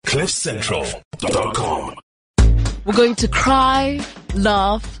CliffCentral.com. We're going to cry,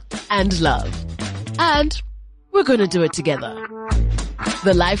 laugh, and love. And we're going to do it together.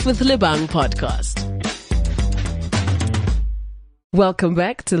 The Life with Lebang podcast. Welcome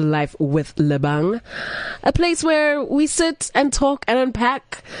back to Life with Lebang, a place where we sit and talk and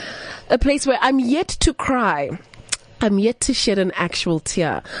unpack, a place where I'm yet to cry. I'm yet to shed an actual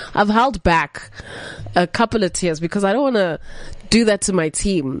tear. I've held back a couple of tears because I don't want to do that to my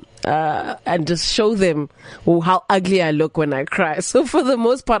team and just show them how ugly I look when I cry. So for the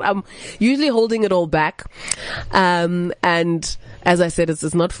most part, I'm usually holding it all back. And as I said,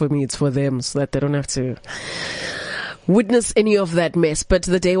 it's not for me, it's for them, so that they don't have to witness any of that mess. But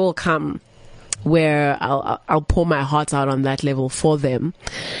the day will come where I'll pour my heart out on that level for them.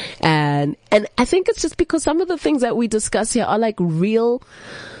 And I think it's just because some of the things that we discuss here are like real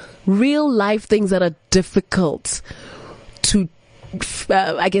life things that are difficult to,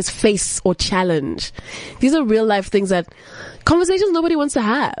 face or challenge. These are real life things that conversations nobody wants to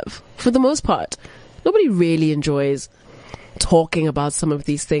have for the most part. Nobody really enjoys talking about some of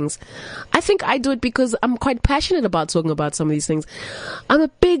these things. I think I do it because I'm quite passionate about talking about some of these things. I'm a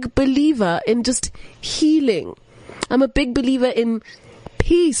big believer in just healing. I'm a big believer in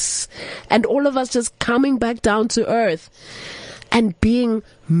peace and all of us just coming back down to earth and being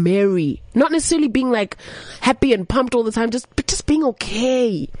merry. Not necessarily being like happy and pumped all the time, but just being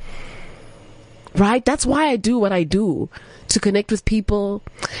okay. Right? That's why I do what I do. To connect with people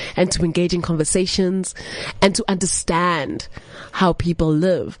and to engage in conversations and to understand how people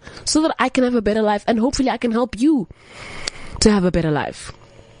live so that I can have a better life, and hopefully I can help you to have a better life.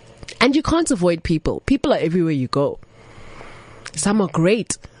 And you can't avoid people. People are everywhere you go. Some are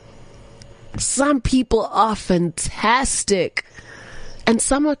great. Some people are fantastic. And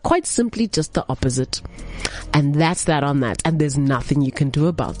some are quite simply just the opposite. And that's that on that. And there's nothing you can do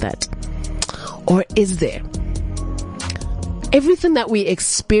about that. Or is there? Everything that we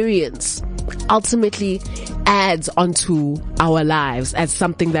experience ultimately adds onto our lives as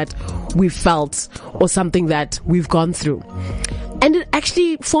something that we felt or something that we've gone through. And it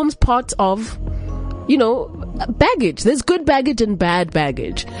actually forms part of, baggage. There's good baggage and bad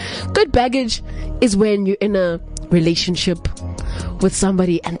baggage. Good baggage is when you're in a relationship with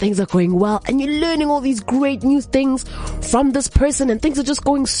somebody and things are going well and you're learning all these great new things from this person and things are just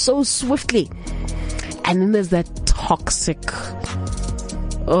going so swiftly. And then there's that toxic,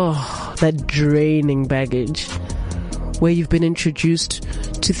 that draining baggage where you've been introduced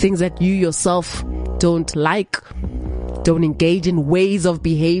to things that you yourself don't like, don't engage in, ways of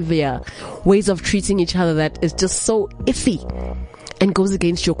behavior, ways of treating each other that is just so iffy and goes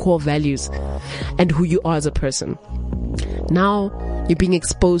against your core values and who you are as a person. Now you're being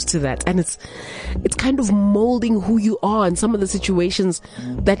exposed to that, and it's kind of molding who you are in some of the situations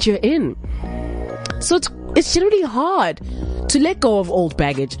that you're in. So it's generally hard to let go of old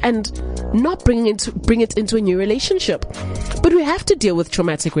baggage and not bring it into a new relationship. But we have to deal with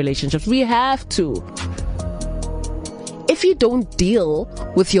traumatic relationships. We have to. If you don't deal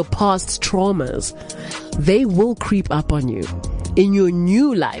with your past traumas, they will creep up on you in your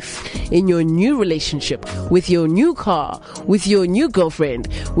new life, in your new relationship, with your new car, with your new girlfriend,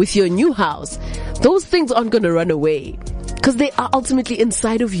 with your new house. Those things aren't going to run away. Because they are ultimately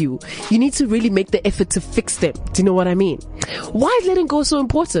inside of you. You need to really make the effort to fix them. Do you know what I mean? Why is letting go so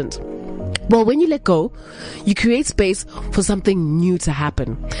important? Well, when you let go, you create space for something new to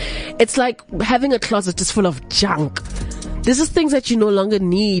happen. It's like having a closet just full of junk. This is things that you no longer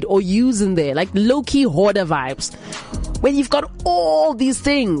need or use in there, like low-key hoarder vibes, where you've got all these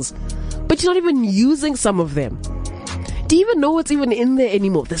things, but you're not even using some of them. Do you even know what's even in there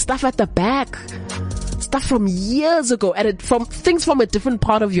anymore? The stuff at the back. Stuff from years ago, from things from a different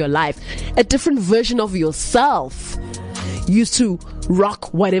part of your life, a different version of yourself used to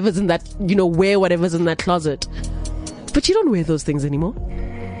rock whatever's in that, wear whatever's in that closet. But you don't wear those things anymore.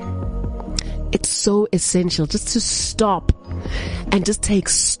 It's so essential just to stop and just take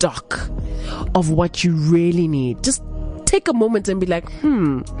stock of what you really need. Just take a moment and be like,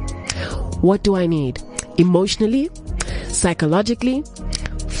 what do I need? Emotionally, psychologically,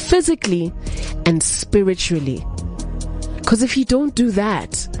 physically, and spiritually. Because if you don't do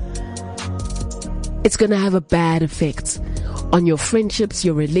that, it's going to have a bad effect on your friendships,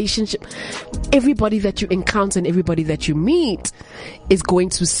 your relationship. Everybody that you encounter and everybody that you meet is going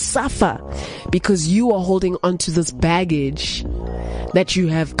to suffer because you are holding on to this baggage that you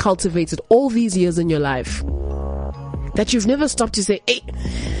have cultivated all these years in your life, that you've never stopped to say, hey,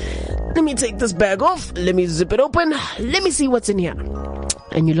 let me take this bag off, let me zip it open, let me see what's in here.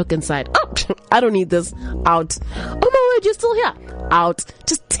 And you look inside, oh, I don't need this, out. Oh my word, you're still here. out.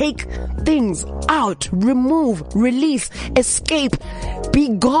 Just take things out. Remove, release, escape, be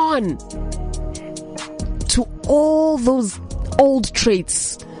gone. To all those old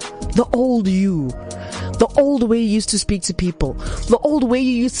traits, the old you, the old way you used to speak to people, the old way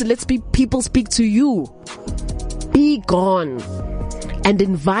you used to let people speak to you. Be gone and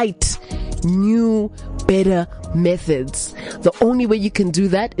invite new, better methods. The only way you can do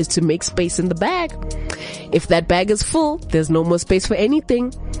that is to make space in the bag. If that bag is full, there's no more space for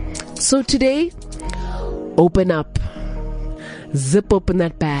anything. So today, open up. Zip open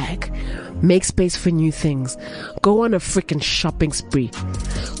that bag. Make space for new things. Go on a freaking shopping spree.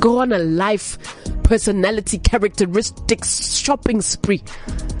 Go on a life, personality, characteristics shopping spree.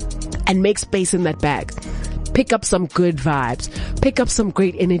 And make space in that bag. Pick up some good vibes. Pick up some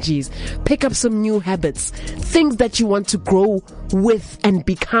great energies. Pick up some new habits. Things that you want to grow with and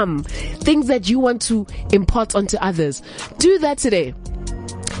become. Things that you want to impart onto others. Do that today.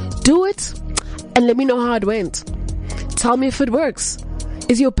 Do it and let me know how it went. Tell me if it works.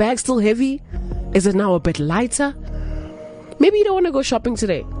 Is your bag still heavy? Is it now a bit lighter? Maybe you don't want to go shopping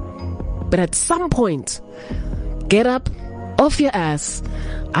today. But at some point, get up off your ass,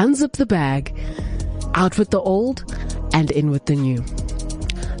 unzip the bag, out with the old and in with the new.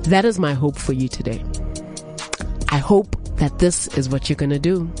 That is my hope for you today. I hope that this is what you're going to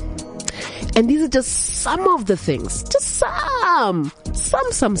do. And these are just some of the things, just some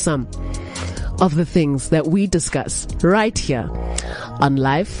of the things that we discuss right here on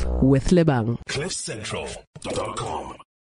Life with Lebang. CliffCentral.com